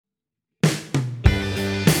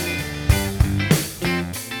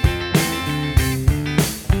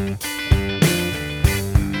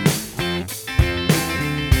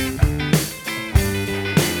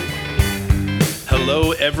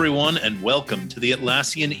everyone, and welcome to the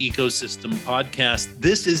Atlassian Ecosystem Podcast.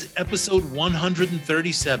 This is episode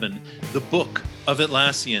 137, the Book of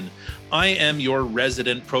Atlassian. I am your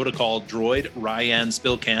resident protocol droid, Ryan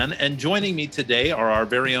Spilkan, and joining me today are our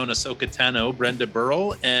very own Ahsoka Tano, Brenda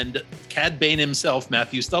Burrell, and Cad Bane himself,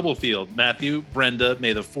 Matthew Stubblefield. Matthew, Brenda,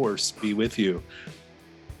 may the Force be with you.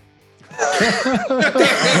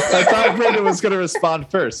 I thought Brenda was going to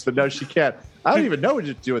respond first, but no, she can't. I don't even know what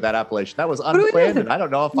to do with that appellation. That was unplanned, and I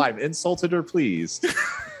don't know if I'm insulted or pleased.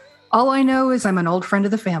 All I know is I'm an old friend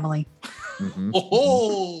of the family. Mm-hmm.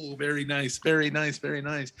 Oh, very nice, very nice, very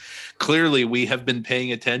nice. Clearly, we have been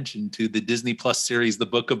paying attention to the Disney Plus series, The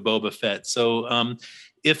Book of Boba Fett. So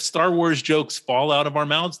if Star Wars jokes fall out of our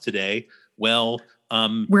mouths today, well,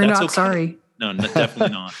 we're that's not okay. sorry. No, definitely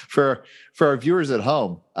not. For our viewers at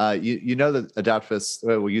home, you know that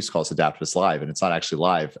Adaptus, we used to call this Adaptus Live, and it's not actually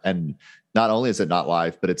live. And not only is it not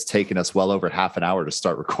live, but it's taken us well over half an hour to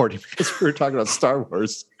start recording because we were talking about Star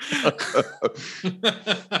Wars.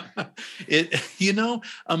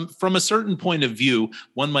 From a certain point of view,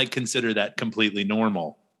 one might consider that completely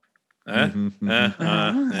normal. Anyway.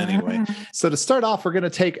 So to start off, we're going to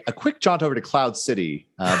take a quick jaunt over to Cloud City,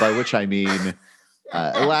 by which I mean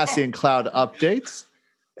Atlassian Cloud updates.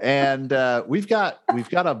 And we've got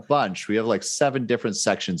a bunch. We have like 7 different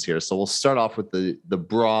sections here. So we'll start off with the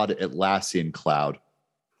broad Atlassian Cloud.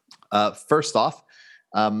 First off,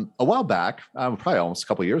 a while back, probably almost a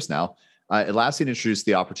couple of years now, Atlassian introduced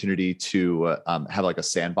the opportunity to have like a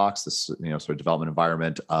sandbox, this sort of development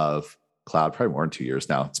environment of cloud. Probably more than 2 years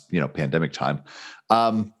now. It's pandemic time.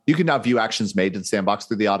 You can now view actions made in the sandbox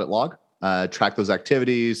through the audit log, track those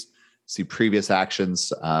activities, see previous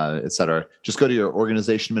actions, et cetera. Just go to your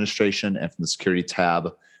organization administration, and from the security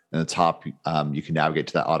tab in the top, you can navigate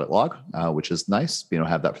to that audit log, which is nice.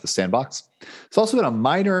 Have that for the sandbox. It's also been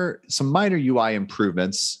some minor UI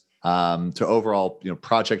improvements to overall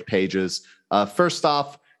project pages. First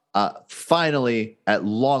off, finally, at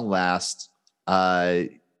long last,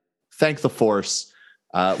 thank the Force,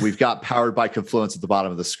 we've got powered by Confluence at the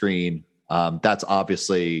bottom of the screen. That's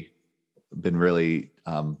obviously been really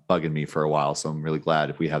bugging me for a while. So I'm really glad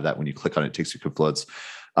if we have that when you click on it, it takes you to Confluence.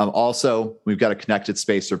 Also, we've got a connected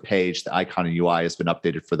spacer page. The icon and UI has been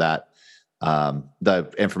updated for that.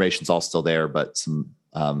 The information's all still there, but some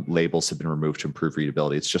labels have been removed to improve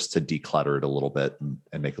readability. It's just to declutter it a little bit and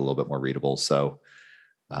make it a little bit more readable. So,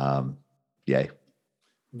 yay.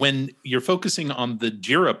 When you're focusing on the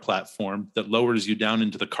Jira platform that lowers you down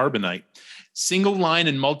into the Carbonite, single line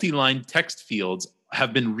and multi-line text fields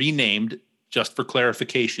have been renamed, just for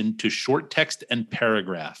clarification, to short text and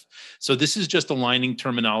paragraph. So this is just aligning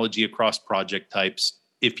terminology across project types.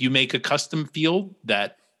 If you make a custom field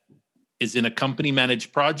that is in a company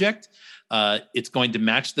managed project, it's going to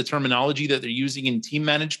match the terminology that they're using in team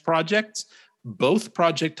managed projects. Both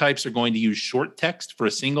project types are going to use short text for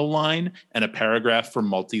a single line and a paragraph for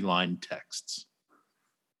multi-line texts.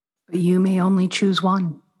 But you may only choose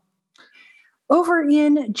one. Over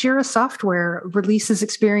in Jira Software, releases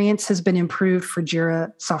experience has been improved for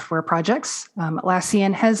Jira software projects.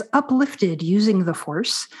 Atlassian has uplifted using the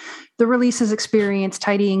Force the releases experience,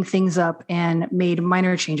 tidying things up, and made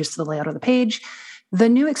minor changes to the layout of the page. The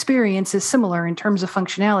new experience is similar in terms of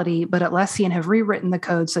functionality, but Atlassian have rewritten the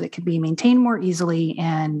code so that it can be maintained more easily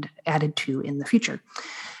and added to in the future.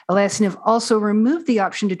 Atlassian have also removed the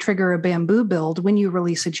option to trigger a Bamboo build when you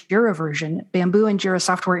release a Jira version. Bamboo and Jira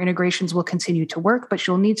software integrations will continue to work, but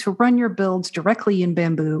you'll need to run your builds directly in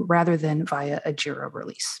Bamboo rather than via a Jira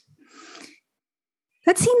release.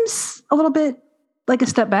 That seems a little bit like a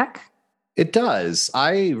step back. It does.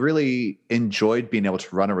 I really enjoyed being able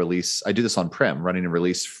to run a release. I do this on-prem, running a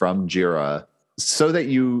release from Jira, so that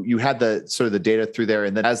you had the sort of the data through there.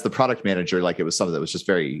 And then as the product manager, like it was something that was just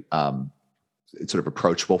very sort of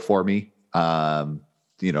approachable for me. So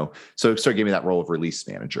it sort of gave me that role of release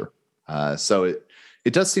manager. So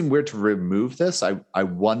it does seem weird to remove this. I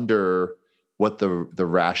wonder what the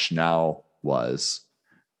rationale was.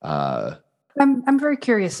 I'm very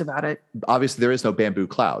curious about it. Obviously, there is no Bamboo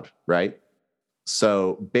Cloud, right?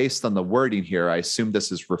 So based on the wording here, I assume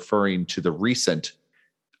this is referring to the recent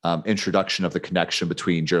introduction of the connection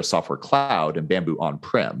between Jira Software Cloud and Bamboo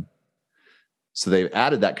on-prem. So they've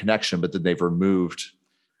added that connection, but then they've removed.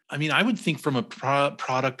 I mean, I would think from a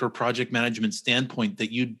product or project management standpoint that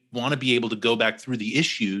you'd want to be able to go back through the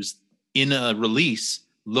issues in a release,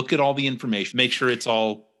 look at all the information, make sure it's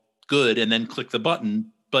all good, and then click the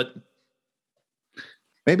button. But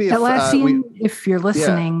maybe Atlassian, if you're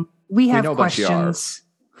listening, we have questions.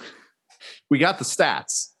 We got the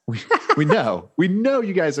stats. We know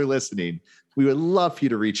you guys are listening. We would love for you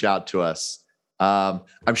to reach out to us.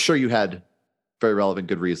 I'm sure you had very relevant,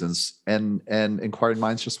 good reasons, and inquiring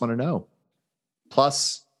minds just want to know.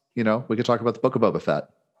 Plus, we could talk about the Book of Boba Fett.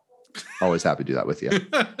 Always happy to do that with you.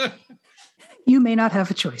 You may not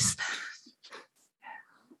have a choice.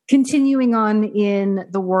 Continuing on in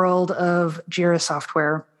the world of Jira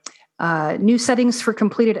software, new settings for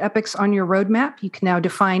completed epics on your roadmap. You can now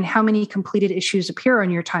define how many completed issues appear on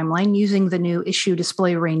your timeline using the new issue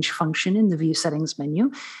display range function in the view settings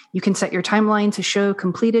menu. You can set your timeline to show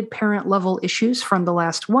completed parent level issues from the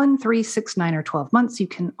last 1, 3, 6, 9, or 12 months. You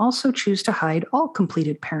can also choose to hide all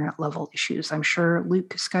completed parent level issues. I'm sure Luke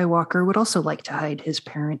Skywalker would also like to hide his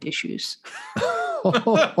parent issues.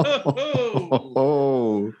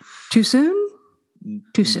 Too soon?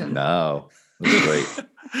 Too soon. No, that's great.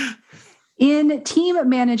 In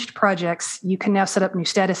team-managed projects, you can now set up new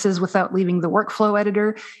statuses without leaving the workflow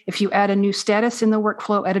editor. If you add a new status in the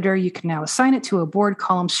workflow editor, you can now assign it to a board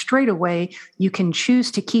column straight away. You can choose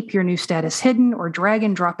to keep your new status hidden or drag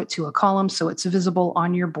and drop it to a column so it's visible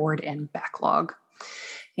on your board and backlog.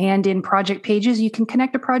 And in project pages, you can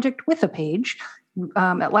connect a project with a page.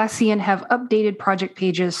 Atlassian have updated project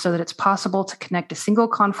pages so that it's possible to connect a single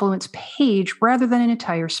Confluence page rather than an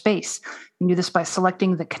entire space. You can do this by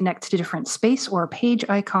selecting the Connect to Different Space or page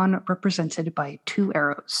icon represented by 2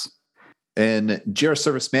 arrows. In Jira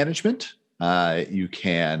Service Management, you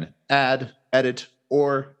can add, edit,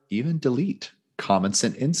 or even delete comments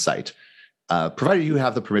and insight, provided you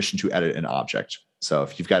have the permission to edit an object. So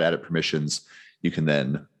if you've got edit permissions, you can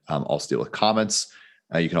then also deal with comments.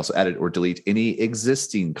 You can also edit or delete any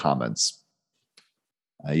existing comments.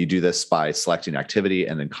 You do this by selecting activity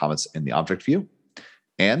and then comments in the object view.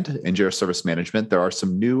 And in Jira Service Management, there are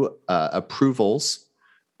some new approvals,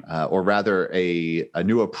 or rather a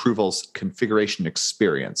new approvals configuration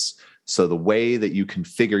experience. So the way that you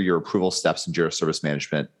configure your approval steps in Jira Service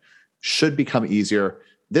Management should become easier.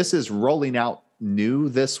 This is rolling out new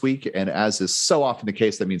this week, and as is so often the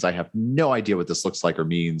case, that means I have no idea what this looks like or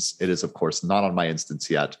means. It is, of course, not on my instance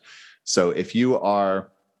yet. So if you are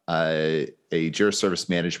a Jira Service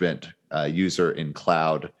Management user in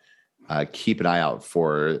cloud, keep an eye out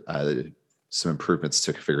for some improvements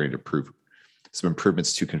to configuring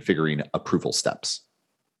approval steps.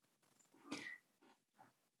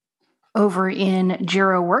 Over in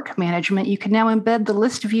Jira Work Management, you can now embed the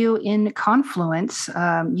list view in Confluence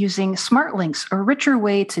using smart links, a richer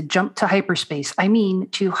way to jump to hyperspace. I mean,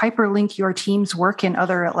 to hyperlink your team's work in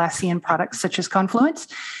other Atlassian products such as Confluence.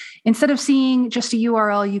 Instead of seeing just a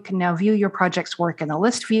URL, you can now view your project's work in the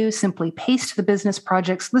list view. Simply paste the business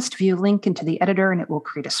project's list view link into the editor and it will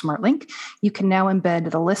create a smart link. You can now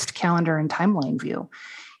embed the list, calendar, and timeline view.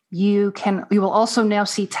 You will also now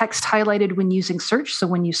see text highlighted when using search. So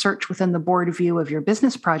when you search within the board view of your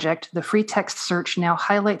business project, the free text search now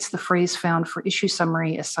highlights the phrase found for issue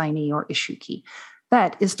summary, assignee, or issue key.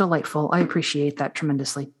 That is delightful. I appreciate that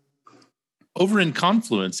tremendously. Over in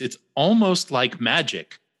Confluence, it's almost like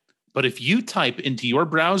magic. But if you type into your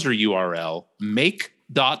browser URL,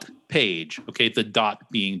 make.page, okay, the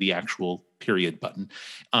dot being the actual period button,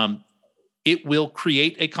 it will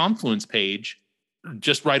create a Confluence page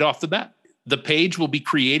just right off the bat. The page will be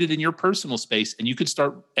created in your personal space and you can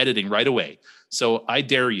start editing right away. So I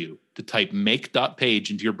dare you to type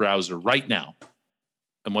make.page into your browser right now.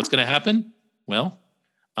 And what's going to happen? Well,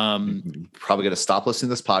 probably going to stop listening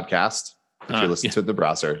to this podcast if you listen to the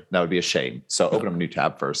browser. That would be a shame. So open up a new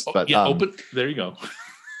tab first. But there you go.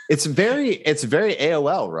 It's very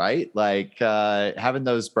AOL, right? Like having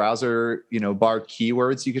those browser, bar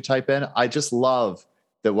keywords you could type in. I just love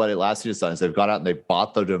that what Atlassian has done is they've gone out and they've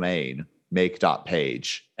bought the domain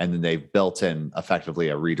make.page, and then they've built in effectively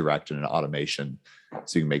a redirect and an automation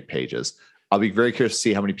so you can make pages. I'll be very curious to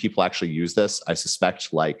see how many people actually use this. I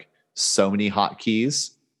suspect like so many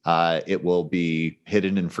hotkeys, it will be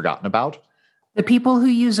hidden and forgotten about. The people who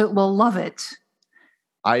use it will love it.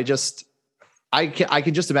 I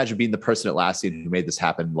can just imagine being the person at Atlassian who made this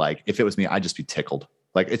happen. Like if it was me, I'd just be tickled.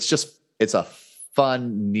 Like it's a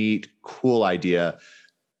fun, neat, cool idea.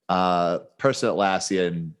 Person at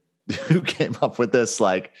Atlassian who came up with this,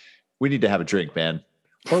 like, we need to have a drink, man.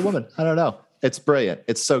 Or woman. I don't know. It's brilliant.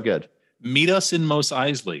 It's so good. Meet us in Mos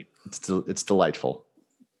Eisley. It's delightful.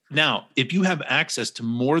 Now, if you have access to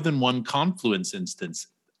more than one Confluence instance,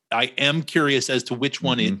 I am curious as to which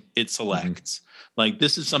one it selects. Like,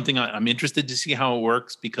 this is something I'm interested to see how it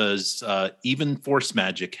works, because even Force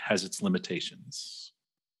Magic has its limitations.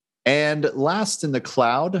 And last in the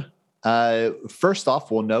cloud, first off,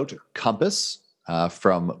 we'll note Compass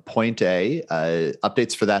from Point A.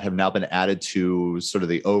 Updates for that have now been added to sort of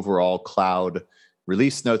the overall cloud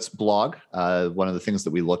release notes blog, one of the things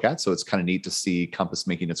that we look at. So it's kind of neat to see Compass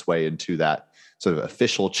making its way into that sort of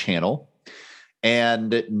official channel.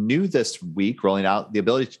 And new this week, rolling out the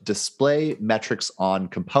ability to display metrics on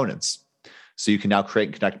components. So you can now create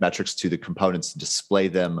and connect metrics to the components and display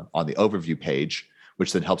them on the overview page,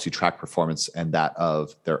 which then helps you track performance and that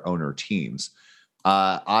of their owner teams.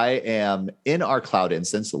 I am in our cloud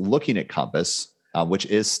instance looking at Compass, which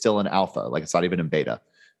is still in alpha, like it's not even in beta,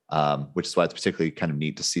 which is why it's particularly kind of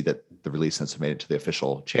neat to see that the release notes have made it to the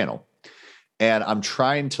official channel. And I'm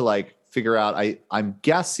trying to figure out, I'm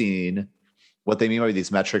guessing what they mean by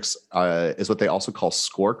these metrics is what they also call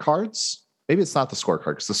scorecards. Maybe it's not the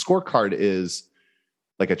scorecard, because the scorecard is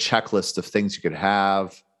like a checklist of things you could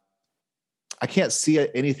have. I can't see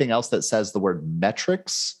anything else that says the word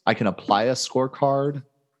metrics. I can apply a scorecard.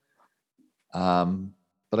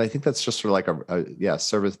 But I think that's just sort of like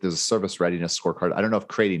service. There's a service readiness scorecard. I don't know if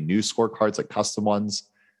creating new scorecards, like custom ones,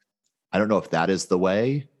 I don't know if that is the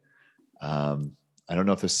way. I don't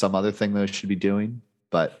know if there's some other thing that I should be doing,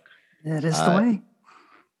 but that is the way.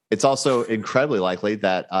 It's also incredibly likely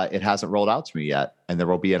that it hasn't rolled out to me yet, and there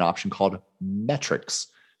will be an option called metrics.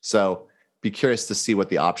 So be curious to see what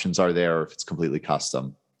the options are there, or if it's completely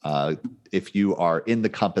custom. If you are in the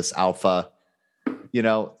Compass Alpha,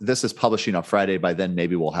 this is publishing on Friday. By then,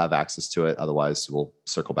 maybe we'll have access to it. Otherwise, we'll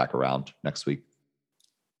circle back around next week.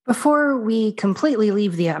 Before we completely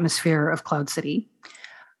leave the atmosphere of Cloud City,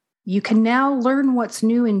 you can now learn what's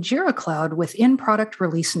new in Jira Cloud with in-product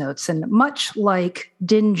release notes. And much like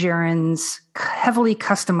Din Djarin's heavily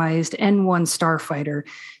customized N1 Starfighter,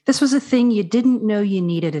 this was a thing you didn't know you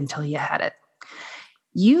needed until you had it.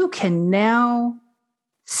 You can now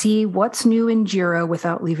see what's new in Jira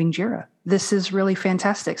without leaving Jira. This is really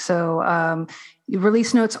fantastic. So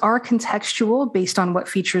release notes are contextual based on what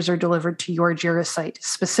features are delivered to your Jira site.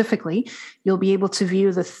 Specifically, you'll be able to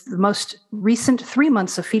view the most recent 3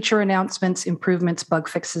 months of feature announcements, improvements, bug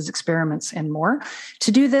fixes, experiments, and more.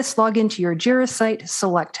 To do this, log into your Jira site,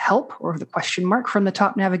 select Help or the question mark from the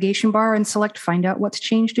top navigation bar, and select Find Out What's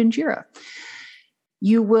Changed in Jira.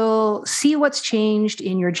 You will see what's changed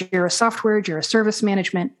in your Jira Software, Jira Service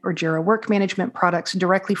Management, or Jira Work Management products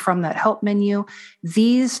directly from that help menu.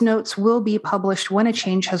 These notes will be published when a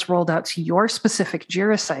change has rolled out to your specific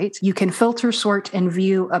Jira site. You can filter, sort, and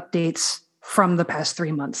view updates from the past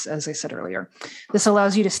 3 months, as I said earlier. This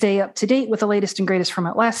allows you to stay up to date with the latest and greatest from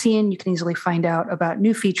Atlassian. You can easily find out about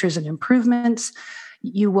new features and improvements.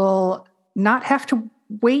 You will not have to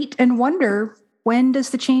wait and wonder, when does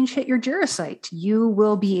the change hit your Jira site? You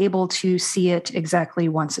will be able to see it exactly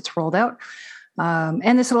once it's rolled out.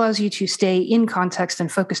 And this allows you to stay in context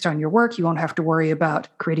and focused on your work. You won't have to worry about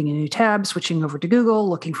creating a new tab, switching over to Google,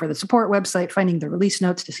 looking for the support website, finding the release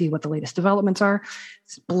notes to see what the latest developments are.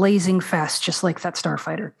 It's blazing fast, just like that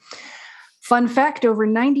Starfighter. Fun fact, over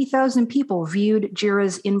 90,000 people viewed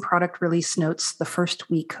Jira's in-product release notes the first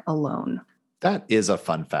week alone. That is a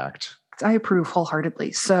fun fact. I approve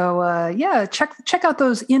wholeheartedly. So check out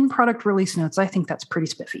those in-product release notes. I think that's pretty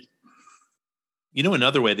spiffy.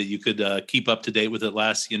 Another way that you could keep up to date with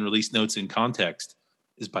Atlassian release notes in context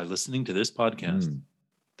is by listening to this podcast.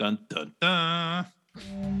 Dun, dun, dun.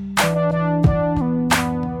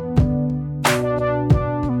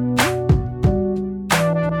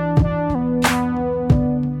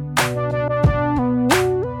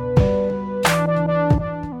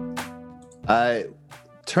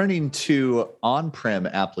 Turning to on-prem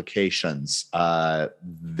applications,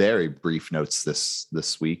 very brief notes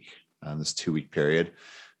this week, this 2-week period.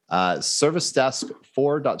 Service Desk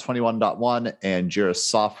 4.21.1 and Jira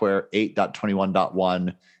Software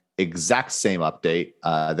 8.21.1, exact same update.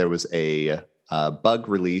 There was a bug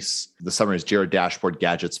release. The summary is Jira dashboard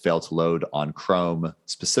gadgets fail to load on Chrome,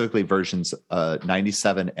 specifically versions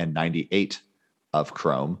 97 and 98 of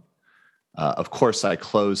Chrome. Of course, I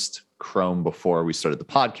closed Chrome before we started the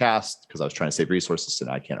podcast because I was trying to save resources, and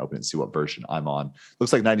I can't open it and see what version I'm on.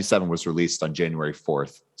 Looks like 97 was released on January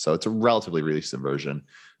 4th. So it's a relatively recent version.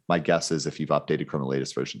 My guess is if you've updated Chrome, the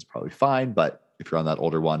latest version is probably fine. But if you're on that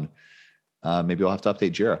older one, maybe you'll have to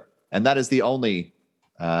update Jira. And that is the only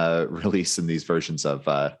release in these versions of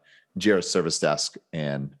Jira Service Desk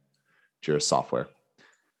and Jira Software.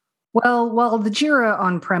 Well, while the Jira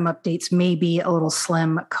on-prem updates may be a little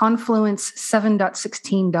slim, Confluence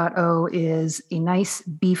 7.16.0 is a nice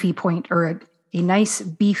beefy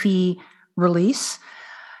beefy release,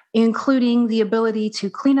 including the ability to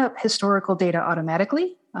clean up historical data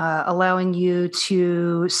automatically, allowing you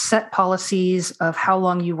to set policies of how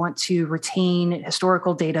long you want to retain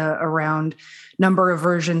historical data around number of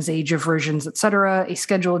versions, age of versions, et cetera. A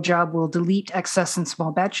scheduled job will delete excess in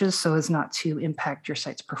small batches so as not to impact your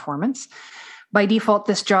site's performance. By default,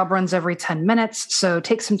 this job runs every 10 minutes, so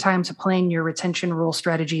take some time to plan your retention rule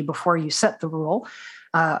strategy before you set the rule.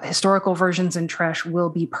 Historical versions and trash will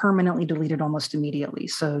be permanently deleted almost immediately.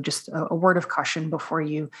 So just a word of caution before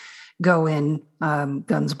you go in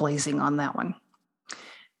guns blazing on that one.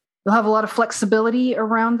 You'll have a lot of flexibility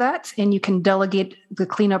around that, and you can delegate the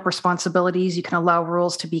cleanup responsibilities. You can allow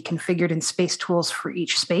rules to be configured in space tools for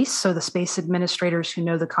each space. So the space administrators who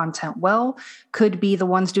know the content well could be the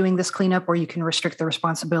ones doing this cleanup, or you can restrict the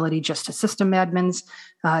responsibility just to system admins.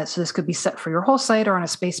 So this could be set for your whole site or on a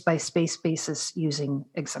space-by-space basis using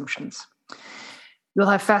exemptions. You'll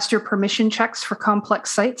have faster permission checks for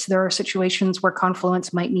complex sites. There are situations where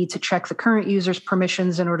Confluence might need to check the current user's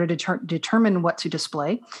permissions in order to determine what to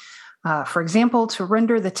display. For example, to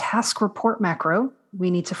render the task report macro, we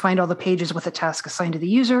need to find all the pages with a task assigned to the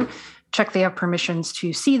user, check they have permissions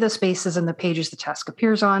to see the spaces and the pages the task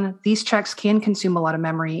appears on. These checks can consume a lot of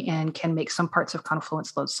memory and can make some parts of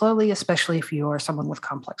Confluence load slowly, especially if you are someone with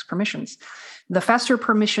complex permissions. The faster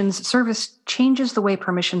permissions service changes the way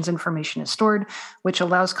permissions information is stored, which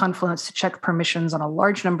allows Confluence to check permissions on a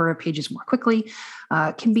large number of pages more quickly.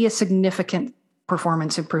 Can be a significant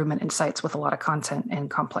performance improvement in sites with a lot of content and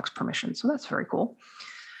complex permissions. So that's very cool.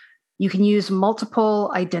 You can use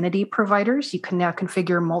multiple identity providers. You can now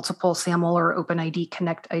configure multiple SAML or OpenID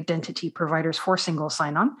Connect identity providers for single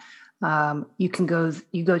sign-on. You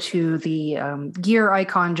go to the gear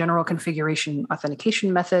icon general configuration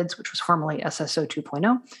authentication methods, which was formerly SSO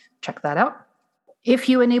 2.0. Check that out. If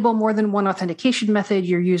you enable more than one authentication method,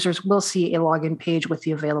 your users will see a login page with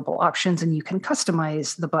the available options, and you can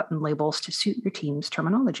customize the button labels to suit your team's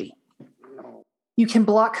terminology. You can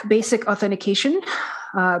block basic authentication,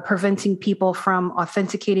 preventing people from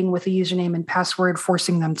authenticating with a username and password,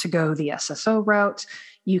 forcing them to go the SSO route.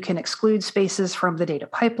 You can exclude spaces from the data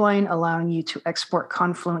pipeline, allowing you to export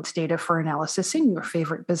Confluence data for analysis in your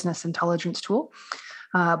favorite business intelligence tool.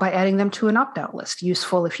 By adding them to an opt-out list,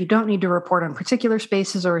 useful if you don't need to report on particular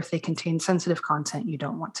spaces or if they contain sensitive content you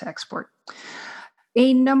don't want to export.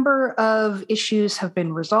 A number of issues have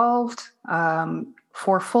been resolved.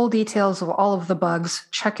 For full details of all of the bugs,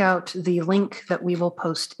 check out the link that we will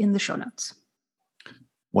post in the show notes.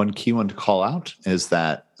 One key one to call out is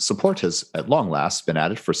that support has, at long last, been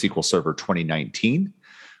added for SQL Server 2019.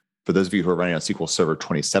 For those of you who are running on SQL Server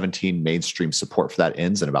 2017, mainstream support for that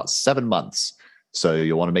ends in about 7 months. So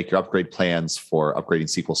you'll want to make your upgrade plans for upgrading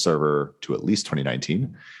SQL Server to at least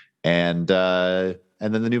 2019. And then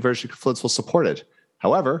the new version of Confluence will support it.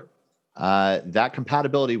 However, that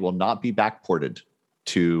compatibility will not be backported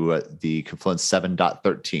to the Confluence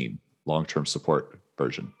 7.13 long-term support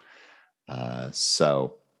version.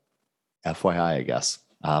 So FYI, I guess.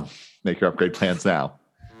 Make your upgrade plans now.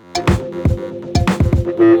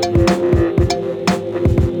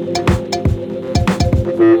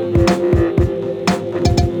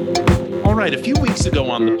 All right, a few weeks ago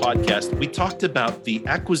on the podcast, we talked about the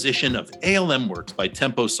acquisition of ALM Works by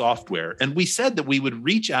Tempo Software, and we said that we would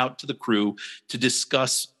reach out to the crew to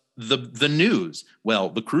discuss the news. Well,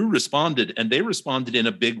 the crew responded, and they responded in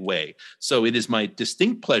a big way. So it is my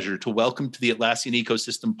distinct pleasure to welcome to the Atlassian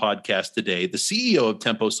Ecosystem podcast today the CEO of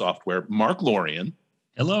Tempo Software, Mark Lorien.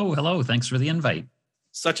 Hello. Thanks for the invite.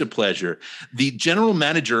 Such a pleasure. The general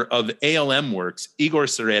manager of ALM Works, Igor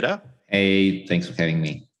Sereda. Hey, thanks for having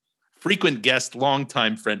me. Frequent guest,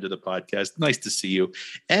 longtime friend of the podcast. Nice to see you.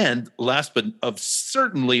 And last but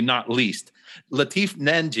certainly not least, Latif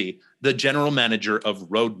Nanji, the general manager of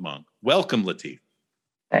RoadMonk. Welcome, Latif.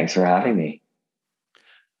 Thanks for having me.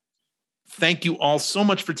 Thank you all so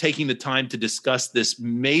much for taking the time to discuss this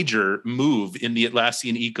major move in the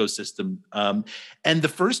Atlassian ecosystem. And the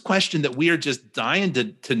first question that we are just dying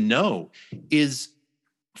to know is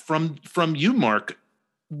from you, Mark.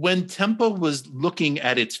 When Tempo was looking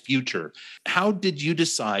at its future, how did you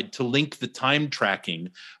decide to link the time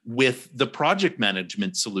tracking with the project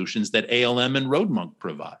management solutions that ALM and RoadMonk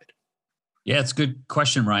provide? Yeah, it's a good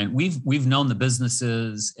question, Ryan. We've known the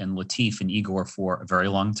businesses and Latif and Igor for a very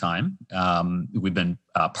long time. We've been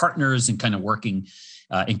partners and kind of working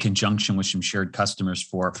in conjunction with some shared customers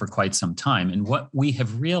for quite some time. And what we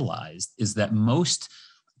have realized is that most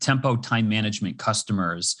Tempo time management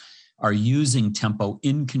customers are using Tempo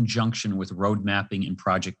in conjunction with road mapping and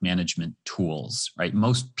project management tools, right?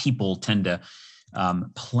 Most people tend to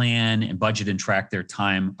plan and budget and track their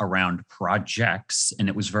time around projects. And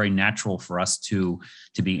it was very natural for us to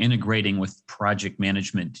be integrating with project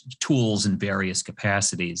management tools in various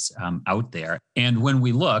capacities out there. And when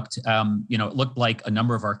we looked, it looked like a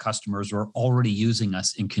number of our customers were already using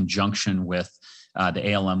us in conjunction with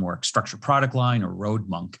the ALM work structured product line or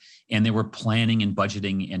RoadMonk, and they were planning and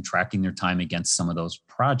budgeting and tracking their time against some of those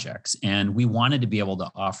projects. And we wanted to be able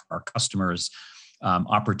to offer our customers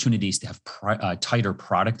opportunities to have tighter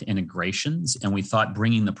product integrations. And we thought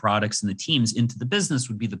bringing the products and the teams into the business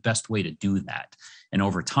would be the best way to do that. And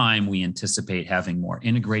over time, we anticipate having more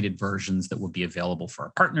integrated versions that will be available for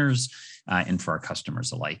our partners and for our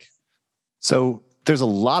customers alike. So there's a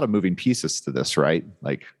lot of moving pieces to this, right?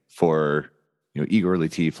 Like for Igor,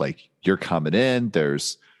 Latif, like you're coming in,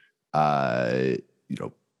 there's,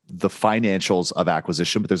 the financials of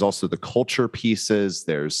acquisition, but there's also the culture pieces,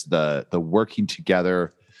 there's the working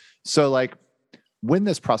together. So like when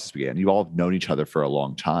this process began, you all have known each other for a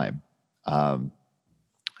long time.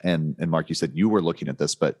 And Mark, you said you were looking at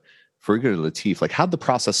this, but for Igor, Latif, like how'd the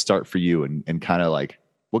process start for you and kind of like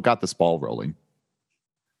what got this ball rolling?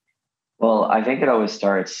 Well, I think it always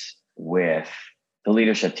starts with the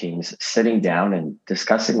leadership teams sitting down and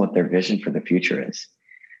discussing what their vision for the future is.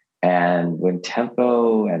 And when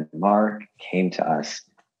Tempo and Mark came to us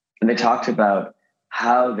and they talked about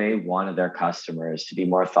how they wanted their customers to be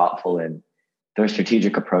more thoughtful in their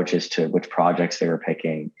strategic approaches to which projects they were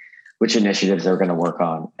picking, which initiatives they were going to work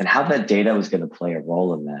on, and how that data was going to play a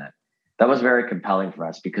role in that. That was very compelling for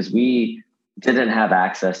us because we didn't have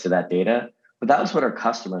access to that data, but that was what our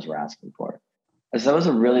customers were asking for. And so that was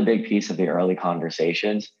a really big piece of the early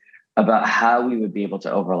conversations about how we would be able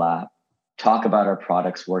to overlap, talk about our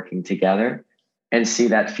products working together, and see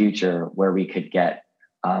that future where we could get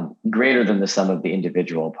greater than the sum of the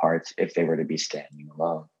individual parts if they were to be standing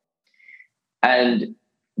alone. And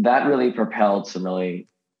that really propelled some really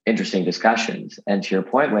interesting discussions. And to your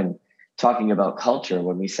point, when talking about culture,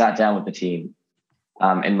 when we sat down with the team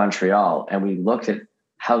in Montreal and we looked at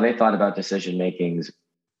how they thought about decision makings,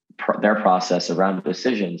 their process around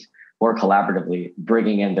decisions more collaboratively,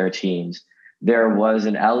 bringing in their teams, there was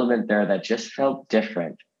an element there that just felt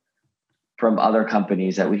different from other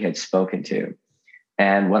companies that we had spoken to.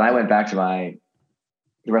 And when I went back to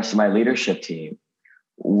the rest of my leadership team,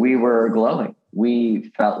 we were glowing.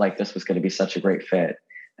 We felt like this was going to be such a great fit.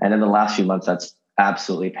 And in the last few months, that's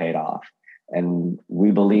absolutely paid off. And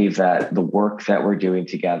we believe that the work that we're doing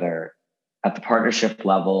together at the partnership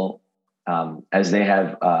level, as they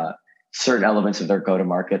have certain elements of their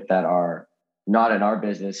go-to-market that are not in our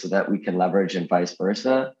business so that we can leverage and vice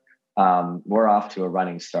versa, we're off to a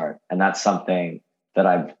running start. And that's something that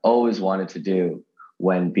I've always wanted to do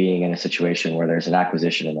when being in a situation where there's an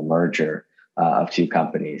acquisition and a merger of two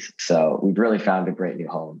companies. So we've really found a great new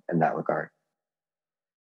home in that regard.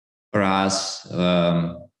 For us,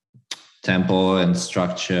 Tempo and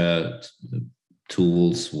Structure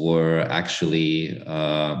tools were actually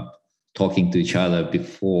talking to each other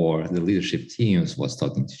before the leadership teams was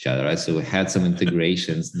talking to each other, right? So we had some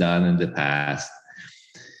integrations done in the past.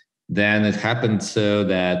 Then it happened so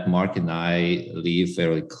that Mark and I live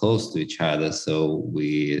fairly close to each other. So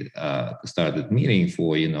we started meeting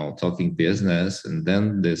for, talking business. And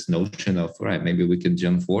then this notion of, right, maybe we can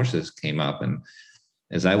join forces came up. And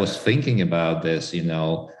as I was thinking about this,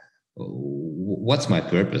 what's my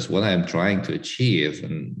purpose, what I'm trying to achieve?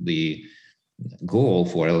 And the goal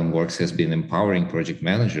for LM Works has been empowering project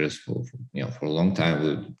managers for a long time.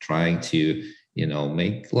 We're trying to,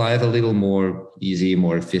 make life a little more easy,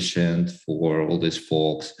 more efficient for all these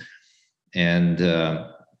folks. And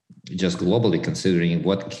just globally considering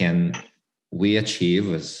what can we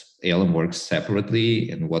achieve as LM Works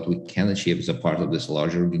separately and what we can achieve as a part of this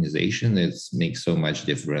larger organization, it makes so much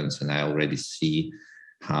difference. And I already see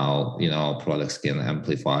how, products can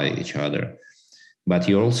amplify each other. But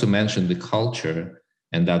you also mentioned the culture,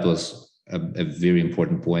 and that was a very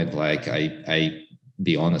important point. Like I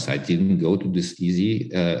be honest, I didn't go to this easy,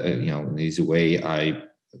 easy way. I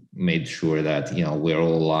made sure that, we're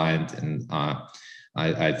all aligned. And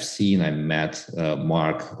I met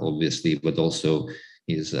Mark, obviously, but also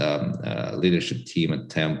his leadership team at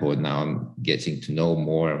Tempo. And now I'm getting to know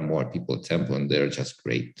more and more people at Tempo, and they're just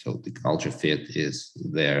great. So the culture fit is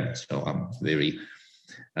there. So I'm very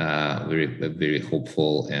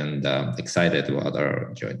hopeful and excited about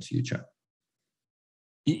our joint future.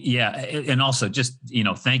 Yeah. And also just,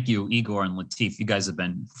 thank you, Igor and Latif. You guys have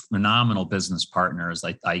been phenomenal business partners.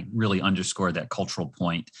 I really underscore that cultural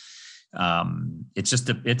point.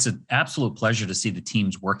 It's an absolute pleasure to see the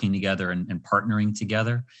teams working together and partnering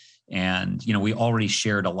together. And, we already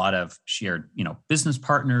shared a lot of business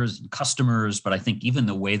partners and customers, but I think even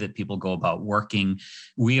the way that people go about working,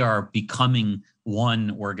 we are becoming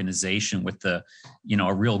one organization with a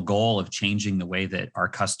real goal of changing the way that our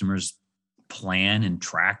customers plan and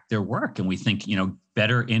track their work. And we think,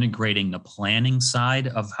 better integrating the planning side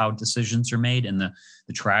of how decisions are made and the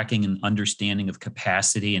tracking and understanding of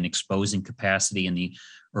capacity and exposing capacity in the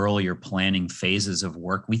earlier planning phases of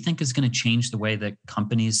work, we think is going to change the way that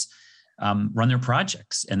companies run their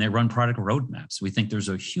projects and they run product roadmaps. We think there's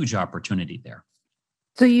a huge opportunity there.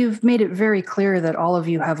 So you've made it very clear that all of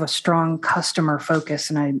you have a strong customer focus,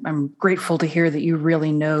 and I'm grateful to hear that you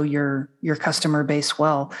really know your customer base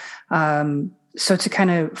well. So to kind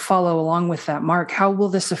of follow along with that, Mark, how will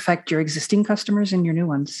this affect your existing customers and your new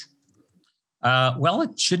ones? Well,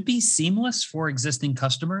 it should be seamless for existing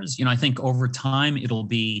customers. I think over time it'll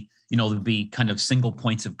be kind of single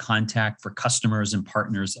points of contact for customers and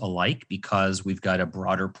partners alike, because we've got a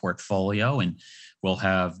broader portfolio and we'll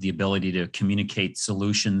have the ability to communicate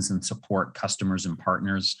solutions and support customers and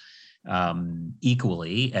partners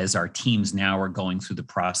equally, as our teams now are going through the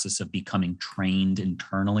process of becoming trained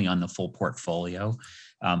internally on the full portfolio,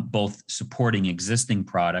 both supporting existing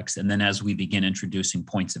products. And then as we begin introducing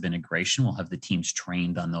points of integration, we'll have the teams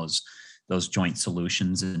trained on those joint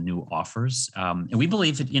solutions and new offers. And we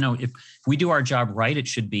believe that, if we do our job right, it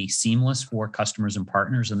should be seamless for customers and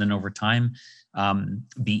partners. And then over time,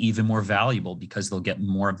 be even more valuable, because they'll get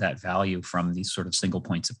more of that value from these sort of single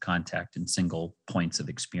points of contact and single points of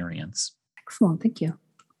experience. Excellent. Thank you.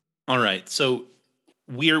 All right. So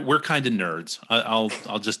we're kind of nerds.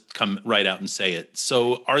 I'll just come right out and say it.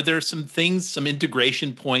 So are there some things, some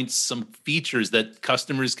integration points, some features that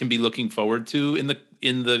customers can be looking forward to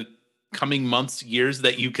in the coming months, years,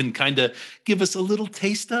 that you can kind of give us a little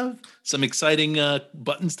taste of? Some exciting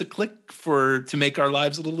buttons to click to make our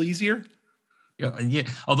lives a little easier? Yeah.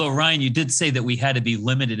 Although, Ryan, you did say that we had to be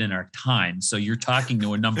limited in our time. So you're talking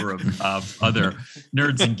to a number of other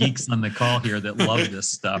nerds and geeks on the call here that love this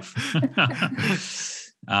stuff.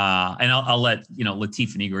 And I'll let,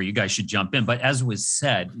 Latif and Igor, you guys should jump in. But as was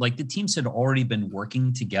said, like, the teams had already been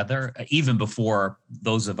working together even before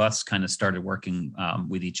those of us kind of started working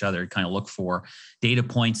with each other, kind of look for data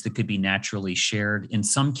points that could be naturally shared. In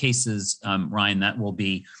some cases, Ryan, that will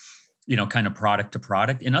be kind of product to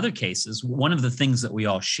product. In other cases, one of the things that we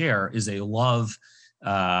all share is a love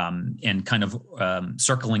and kind of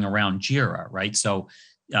circling around Jira, right? So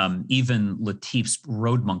even Latif's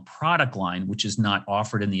RoadMonk product line, which is not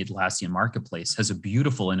offered in the Atlassian marketplace, has a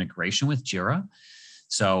beautiful integration with Jira.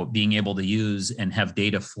 So being able to use and have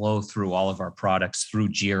data flow through all of our products through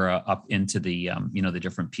Jira up into the the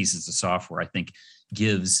different pieces of software, I think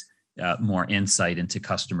gives more insight into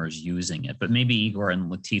customers using it. But maybe Igor and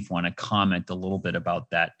Latif want to comment a little bit about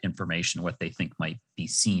that information, what they think might be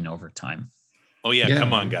seen over time. Oh yeah.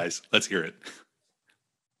 Come on, guys. Let's hear it.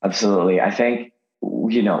 Absolutely. I think,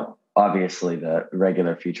 obviously the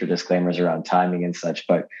regular feature disclaimers around timing and such,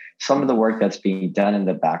 but some of the work that's being done in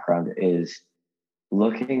the background is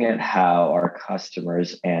looking at how our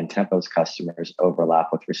customers and Tempo's customers overlap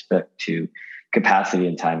with respect to capacity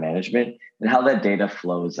and time management, and how that data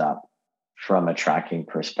flows up from a tracking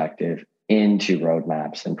perspective into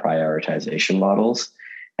roadmaps and prioritization models.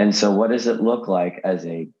 And so what does it look like as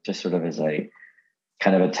a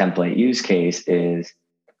kind of a template use case is,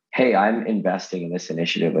 hey, I'm investing in this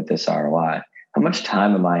initiative with this ROI. How much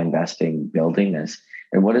time am I investing building this?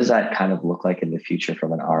 And what does that kind of look like in the future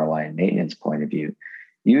from an ROI and maintenance point of view?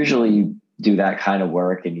 Usually you do that kind of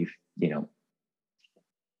work and you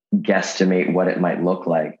guesstimate what it might look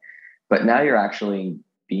like. But now you're actually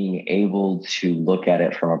being able to look at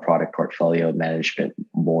it from a product portfolio management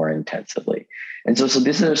more intensively. And so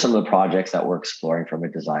these are some of the projects that we're exploring from a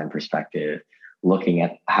design perspective, looking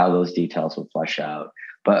at how those details will flesh out.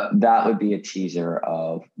 But that would be a teaser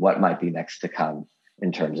of what might be next to come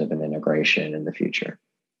in terms of an integration in the future.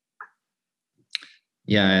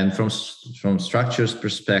 Yeah, and from structure's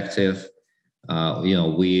perspective,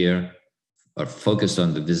 we are focused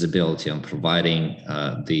on the visibility, on providing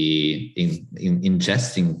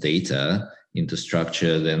ingesting data into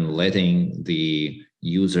structure, then letting the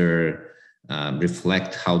user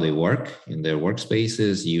reflect how they work in their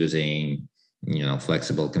workspaces using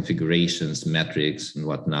flexible configurations, metrics, and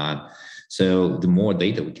whatnot. So the more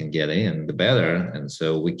data we can get in, the better. And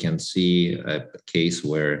so we can see a case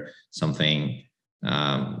where something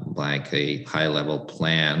like a high-level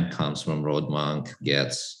plan comes from RoadMonk,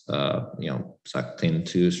 gets sucked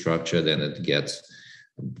into structure, then it gets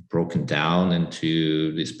broken down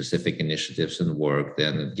into the specific initiatives and work,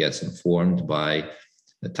 then it gets informed by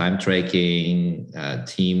the time tracking,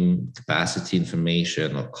 team capacity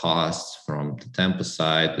information or costs from the Tempo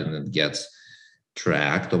side, and it gets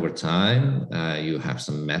tracked over time. You have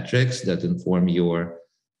some metrics that inform your,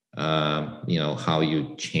 how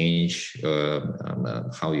you change,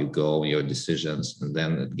 how you go, your decisions, and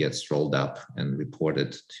then it gets rolled up and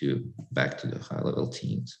reported back to the high-level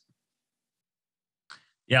teams.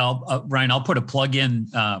 Yeah, Ryan, I'll put a plug in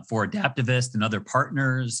for Adaptivist and other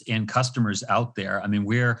partners and customers out there. I mean,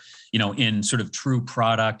 we're, in sort of true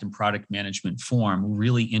product and product management form,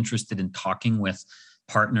 really interested in talking with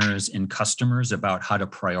partners and customers about how to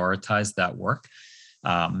prioritize that work.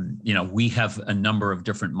 We have a number of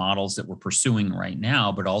different models that we're pursuing right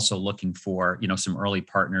now, but also looking for, some early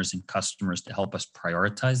partners and customers to help us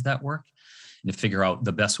prioritize that work and to figure out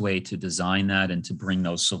the best way to design that and to bring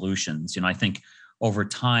those solutions. I think over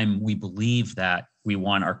time, we believe that we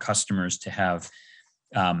want our customers to have,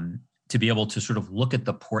 to be able to sort of look at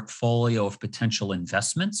the portfolio of potential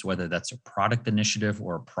investments, whether that's a product initiative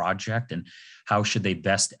or a project, and how should they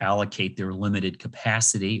best allocate their limited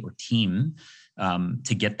capacity or team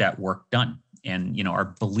to get that work done. And, our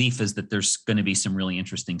belief is that there's going to be some really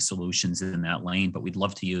interesting solutions in that lane, but we'd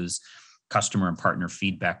love to use customer and partner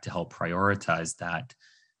feedback to help prioritize that.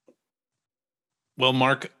 Well,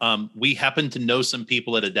 Mark, we happen to know some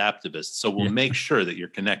people at Adaptivist, so we'll make sure that you're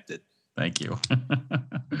connected. Thank you.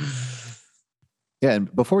 Yeah,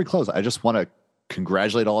 and before we close, I just want to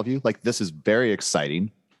congratulate all of you. Like, this is very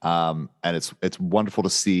exciting, and it's wonderful to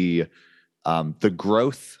see the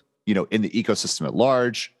growth, in the ecosystem at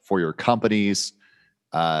large for your companies.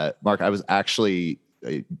 Mark, I was actually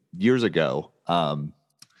years ago at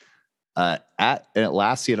an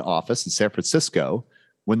Atlassian office in San Francisco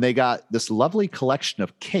when they got this lovely collection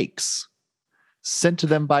of cakes sent to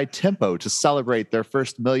them by Tempo to celebrate their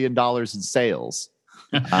first $1 million in sales.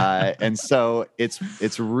 And so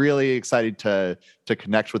it's really exciting to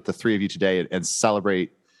connect with the three of you today and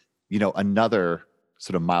celebrate, another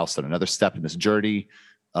sort of milestone, another step in this journey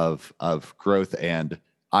of growth. And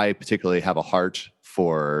I particularly have a heart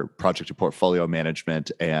for project and portfolio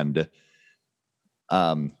management and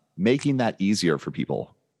making that easier for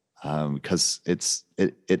people. Because it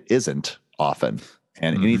isn't often,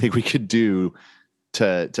 and anything we could do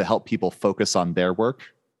to help people focus on their work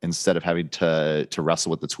instead of having to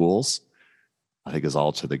wrestle with the tools, I think is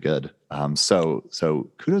all to the good.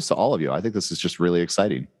 So kudos to all of you. I think this is just really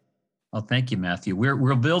exciting. Well, thank you, Matthew.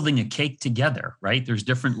 We're building a cake together, right? There's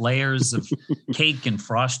different layers of cake and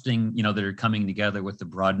frosting, that are coming together with the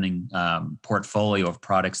broadening portfolio of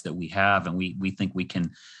products that we have, and we think we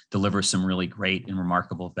can deliver some really great and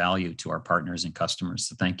remarkable value to our partners and customers.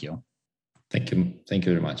 So thank you. Thank you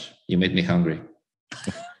very much. You made me hungry.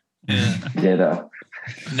 Ditto.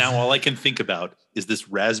 Now all I can think about is this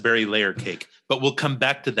raspberry layer cake, but we'll come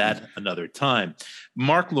back to that another time.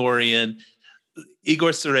 Mark Lorian,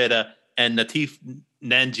 Igor Sereda, and Natif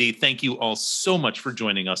Nanji, thank you all so much for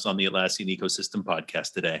joining us on the Atlassian Ecosystem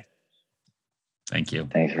podcast today. Thank you.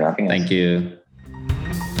 Thanks for having us. Thank you.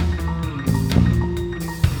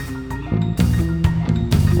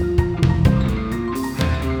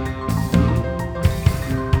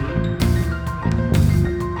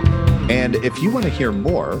 And if you want to hear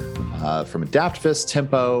more from Adaptivist,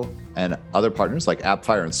 Tempo, and other partners like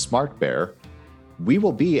AppFire and SmartBear, we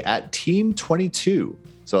will be at Team 22.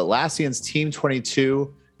 So Atlassian's Team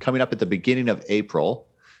 22 coming up at the beginning of April.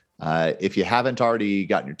 If you haven't already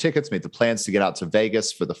gotten your tickets, made the plans to get out to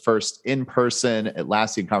Vegas for the first in-person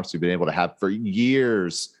Atlassian conference we've been able to have for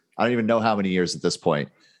years. I don't even know how many years at this point,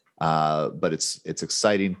 but it's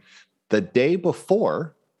exciting. The day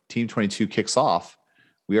before Team 22 kicks off,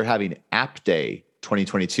 we are having App Day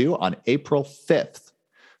 2022 on April 5th.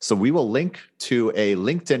 So we will link to a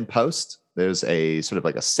LinkedIn post. There's a sort of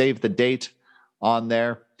like a save the date on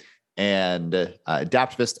there. And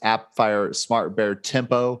Adaptivist, AppFire, SmartBear,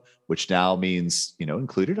 Tempo, which now means,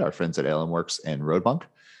 included our friends at ALMWorks and Roadbunk,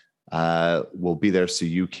 will be there so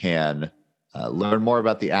you can learn more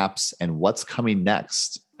about the apps and what's coming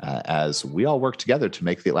next as we all work together to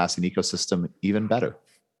make the Atlassian ecosystem even better.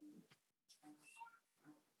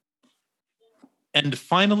 And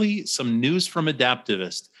finally, some news from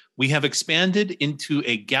Adaptivist. We have expanded into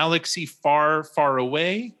a galaxy far, far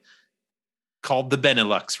away called the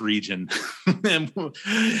Benelux region.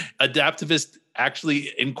 Adaptivist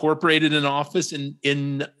actually incorporated an office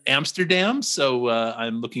in Amsterdam. So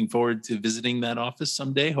I'm looking forward to visiting that office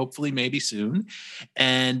someday, hopefully maybe soon.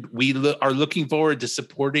 And we are looking forward to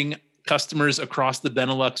supporting customers across the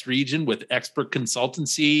Benelux region with expert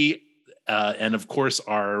consultancy and of course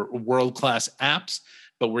our world-class apps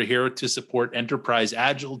but we're here to support enterprise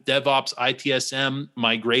agile, DevOps, ITSM,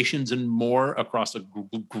 migrations, and more across a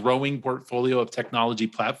growing portfolio of technology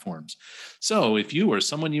platforms. So if you or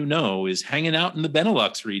someone you know is hanging out in the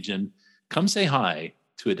Benelux region, come say hi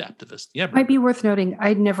to Adaptivist. Yeah, Might be worth noting,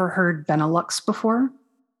 I'd never heard Benelux before.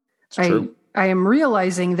 It's true. I am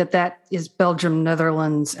realizing that is Belgium,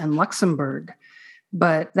 Netherlands, and Luxembourg,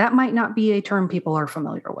 but that might not be a term people are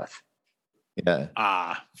familiar with. Yeah.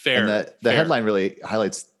 Fair. And the headline really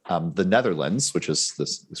highlights the Netherlands, which is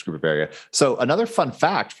this group of area. So another fun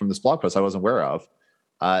fact from this blog post I wasn't aware of,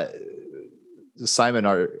 Simon,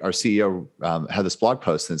 our CEO, had this blog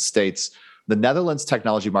post and it states, the Netherlands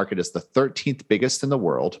technology market is the 13th biggest in the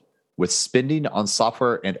world, with spending on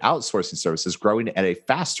software and outsourcing services growing at a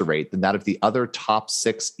faster rate than that of the other top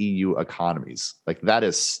 6 EU economies. Like, that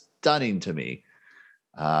is stunning to me.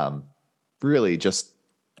 Really just,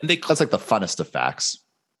 that's like the funnest of facts.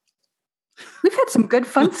 We've had some good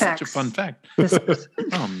fun facts. Such a fun fact.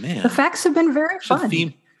 Oh, man. The facts have been very fun.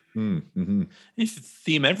 You should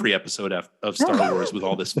theme every episode of Star Wars with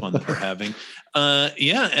all this fun that we're having.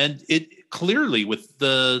 And it clearly, with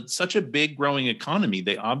such a big growing economy,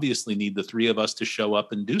 they obviously need the three of us to show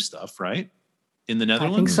up and do stuff, right? In the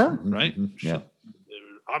Netherlands? I think so. Right? Yeah.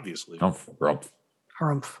 Obviously.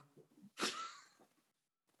 Harumph.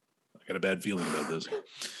 I got a bad feeling about this.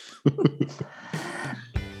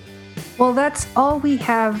 Well, that's all we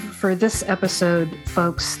have for this episode,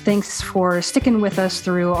 folks. Thanks for sticking with us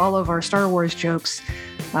through all of our Star Wars jokes.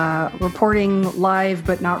 Reporting live,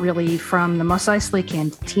 but not really, from the Mos Eisley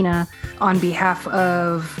Cantina on behalf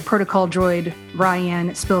of Protocol Droid Ryan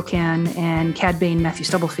Spilkan and Cad Bane Matthew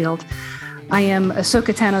Stubblefield. I am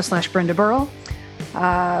Ahsoka Tano / Brenda Burrell.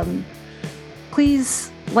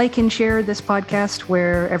 Please like and share this podcast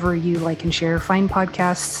wherever you like and share fine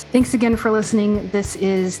podcasts. Thanks again for listening. This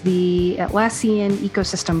is the Atlassian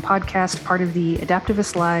Ecosystem Podcast, part of the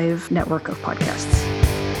Adaptivist Live network of podcasts.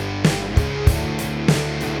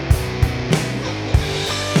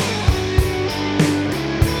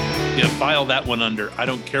 Yeah, file that one under. I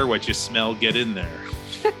don't care what you smell, get in there.